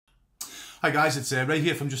Hi guys, it's Ray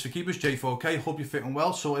here from J4K, J4K. Hope you're fitting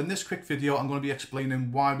well. So in this quick video, I'm going to be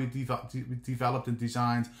explaining why we developed and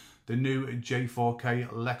designed the new J4K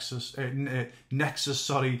Nexus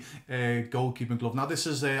goalkeeping glove. Now this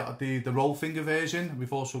is the roll finger version.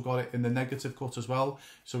 We've also got it in the negative cut as well.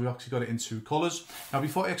 So we actually got it in two colours. Now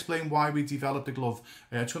before I explain why we developed the glove,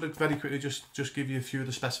 I just want to very quickly just give you a few of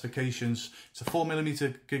the specifications. It's a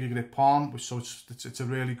 4mm Giga Grip palm, so it's a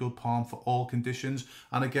really good palm for all conditions.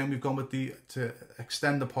 And again, we've gone with to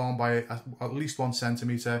extend the palm by at least 1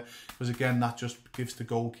 centimetre, because again that just gives the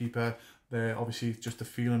goalkeeper obviously just a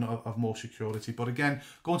feeling of more security. But again,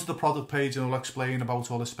 go into the product page and I'll explain about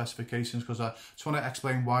all the specifications, because I just want to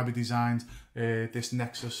explain why we designed this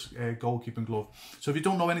Nexus goalkeeping glove. So if you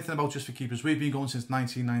don't know anything about J4Keepers, we've been going since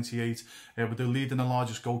 1998. We're the leading and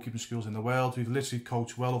largest goalkeeping schools in the world. We've literally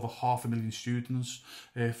coached well over 500,000 students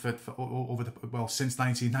since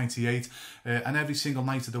 1998. And every single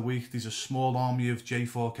night of the week, there's a small army of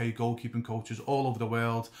J4K goalkeeping coaches all over the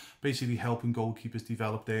world, basically helping goalkeepers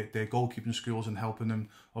develop their goalkeeping skills and helping them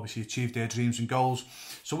obviously achieve their dreams and goals.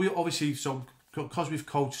 So we obviously, because we've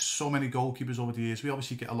coached so many goalkeepers over the years, we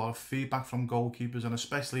obviously get a lot of feedback from goalkeepers, and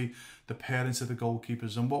especially the parents of the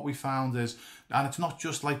goalkeepers. And what we found is, and it's not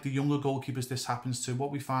just like the younger goalkeepers this happens to,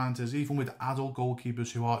 what we find is even with adult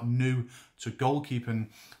goalkeepers who are new to goalkeeping,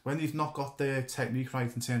 when they've not got their technique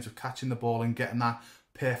right in terms of catching the ball and getting that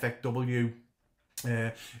perfect W,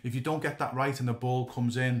 if you don't get that right and the ball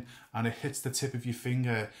comes in and it hits the tip of your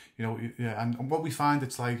finger, and what we find,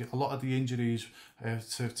 it's like a lot of the injuries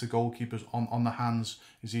to goalkeepers on the hands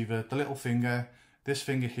is either the little finger, this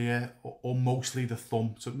finger here, or mostly the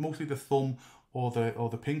thumb. So mostly the thumb or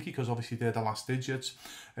the pinky, because obviously they're the last digits.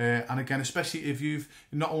 And again, especially if you've,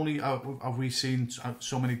 not only have we seen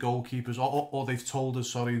so many goalkeepers, or they've told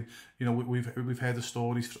us, we've heard the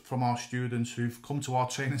stories from our students who've come to our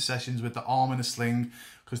training sessions with the arm in a sling,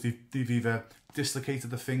 because they've either dislocated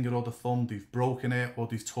the finger or the thumb, they've broken it, or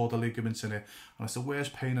they've tore the ligaments in it. And it's the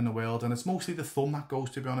worst pain in the world. And it's mostly the thumb that goes,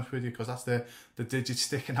 to be honest with you, because that's the digit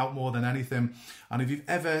sticking out more than anything. And if you've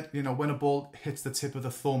ever, when a ball hits the tip of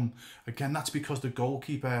the thumb, again, that's because the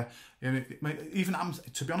goalkeeper, it even happens,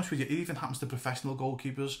 to be honest with you, it even happens to professional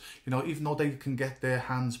goalkeepers, even though they can get their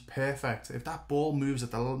hands perfect, if that ball moves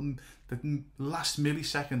at the last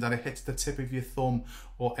millisecond that it hits the tip of your thumb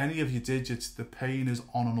or any of your digits, the pain is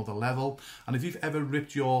on another level. And if you've ever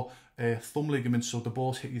ripped your thumb ligaments, so the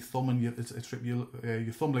ball's hit your thumb and it's ripped your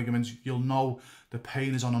thumb ligaments, you'll know the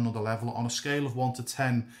pain is on another level. On a scale of 1 to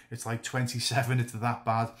 10, it's like 27, it's that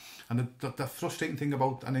bad. And the frustrating thing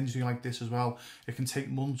about an injury like this as well, it can take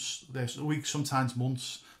months, weeks, sometimes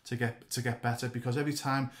months to get better, because every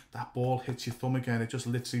time that ball hits your thumb again, it just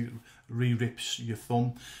literally re-rips your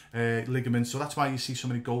thumb ligaments. So that's why you see so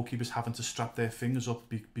many goalkeepers having to strap their fingers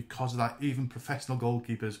up because of that, even professional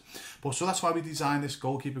goalkeepers. But so that's why we designed this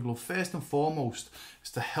goalkeeper glove. First and foremost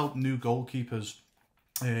is to help new goalkeepers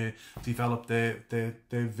develop their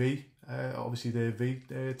V, obviously their V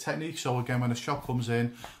technique. So again, when a shot comes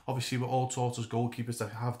in, obviously we're all taught as goalkeepers to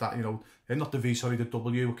have that, not the V, sorry, the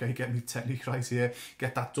W, okay, get me technique right here,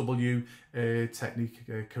 get that W technique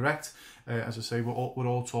correct. As I say, we're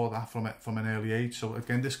all taught that from an early age. So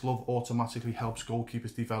again, this glove automatically helps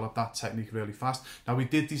goalkeepers develop that technique really fast. Now, we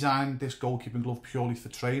did design this goalkeeping glove purely for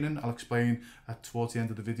training. I'll explain towards the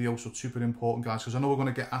end of the video. So super important, guys, because I know we're going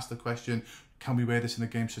to get asked the question, can we wear this in a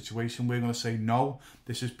game situation? We're going to say no.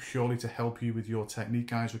 This is purely to help you with your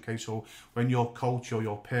technique, guys, okay? So when your coach or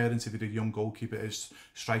your parents, if you're a young goalkeeper, is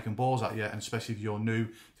striking balls at you, and especially if you're new,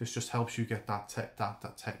 this just helps you get that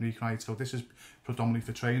technique right. So this is predominantly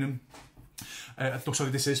for training.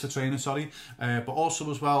 This is for training, but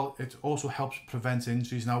also as well, it also helps prevent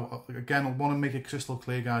injuries. Now, again, I want to make it crystal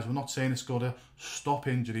clear, guys, we're not saying it's going to stop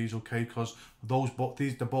injuries, okay, because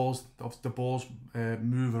the balls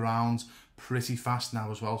move around pretty fast now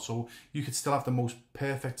as well, so you could still have the most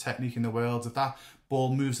perfect technique in the world. If that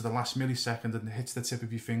ball moves at the last millisecond and hits the tip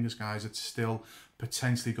of your fingers, guys, it's still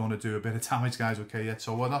potentially going to do a bit of damage, guys, okay? Yeah,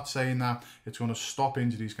 so we're not saying that it's going to stop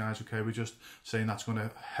injuries, guys, okay? We're just saying that's going to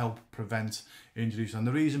help prevent injuries. And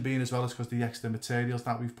the reason being as well is because the extra materials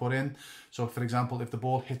that we've put in. So for example, if the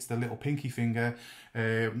ball hits the little pinky finger,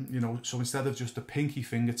 so instead of just the pinky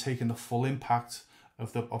finger taking the full impact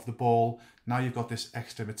of the ball, now you've got this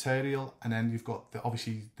extra material, and then you've got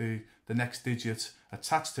obviously the next digit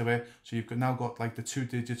attached to it. So you've now got like the 2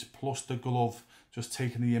 digits plus the glove just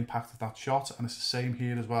taking the impact of that shot. And it's the same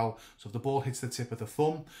here as well. So if the ball hits the tip of the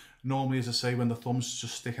thumb, normally, as I say, when the thumb's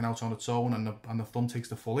just sticking out on its own and the thumb takes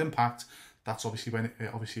the full impact, that's obviously when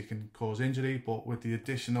it can cause injury. But with the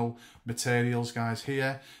additional materials, guys,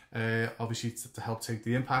 here, obviously to help take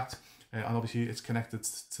the impact, and obviously it's connected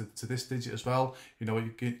to this digit as well. You know,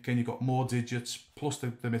 again, you've got more digits plus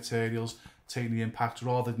the materials taking the impact,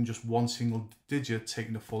 rather than just one single digit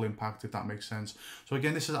taking the full impact, if that makes sense. So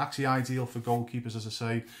again, this is actually ideal for goalkeepers, as I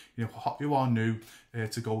say. You know, you are new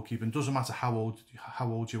to goalkeeping, doesn't matter how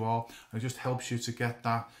old you are, and it just helps you to get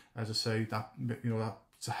that, as I say, that, you know, that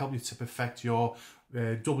to help you to perfect your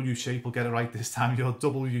W shape. We'll get it right this time, your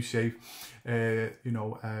W shape, you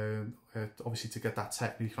know, obviously to get that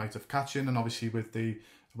technique right of catching, and obviously with the,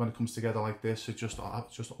 when it comes together like this, it just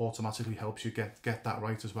automatically helps you get that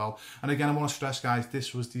right as well. And again, I want to stress, guys,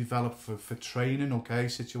 this was developed for training, okay,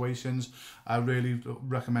 situations. I really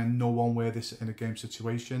recommend no one wear this in a game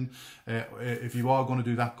situation. If you are going to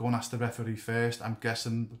do that, go and ask the referee first. I'm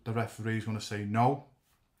guessing the referee is going to say no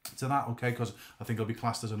to that, okay, because I think it'll be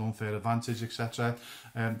classed as an unfair advantage, etc.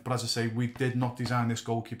 But as I say, we did not design this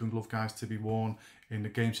goalkeeping glove, guys, to be worn in the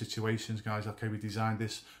game situations, guys. Okay, we designed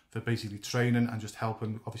this for basically training and just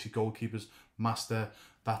helping, obviously, goalkeepers master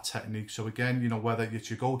that technique. So again, you know, whether it's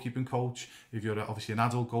your goalkeeping coach, if you're obviously an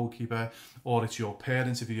adult goalkeeper, or it's your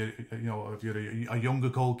parents, if you're, you know, if you're a younger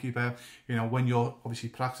goalkeeper, you know, when you're obviously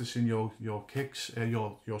practicing your kicks,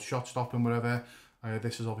 your shot stopping, whatever,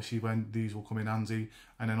 this is obviously when these will come in handy.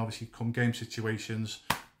 And then obviously come game situations,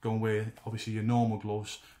 go and wear obviously your normal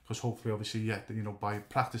gloves, because hopefully, obviously, yeah, you know, by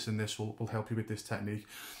practicing this will help you with this technique.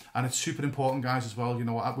 And it's super important, guys, as well. You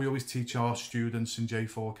know, we always teach our students in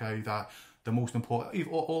J4K that the most important,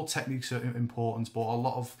 all techniques are important, but a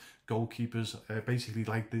lot of goalkeepers basically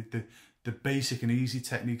like the basic and easy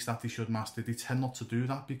techniques that they should master. They tend not to do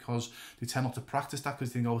that because they tend not to practice that,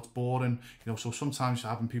 because they know it's boring. You know, so sometimes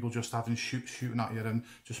having people just shooting at you and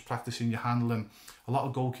just practicing your handling. A lot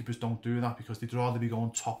of goalkeepers don't do that because they'd rather be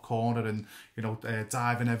going top corner and, you know,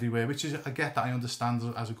 diving everywhere, which is, I get that, I understand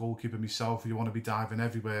as a goalkeeper myself, you want to be diving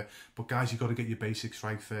everywhere. But guys, you've got to get your basics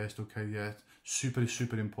right first, okay? Yeah, super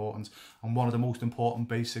important, and one of the most important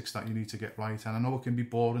basics that you need to get right. And I know it can be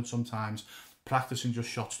boring sometimes, practicing just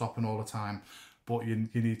shot stopping all the time, but you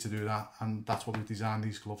need to do that, and that's what we designed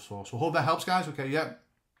these gloves for. So hope that helps, guys. Okay,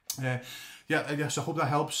 yeah, so hope that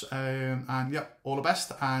helps, and yeah, all the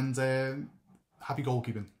best, and happy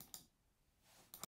goalkeeping.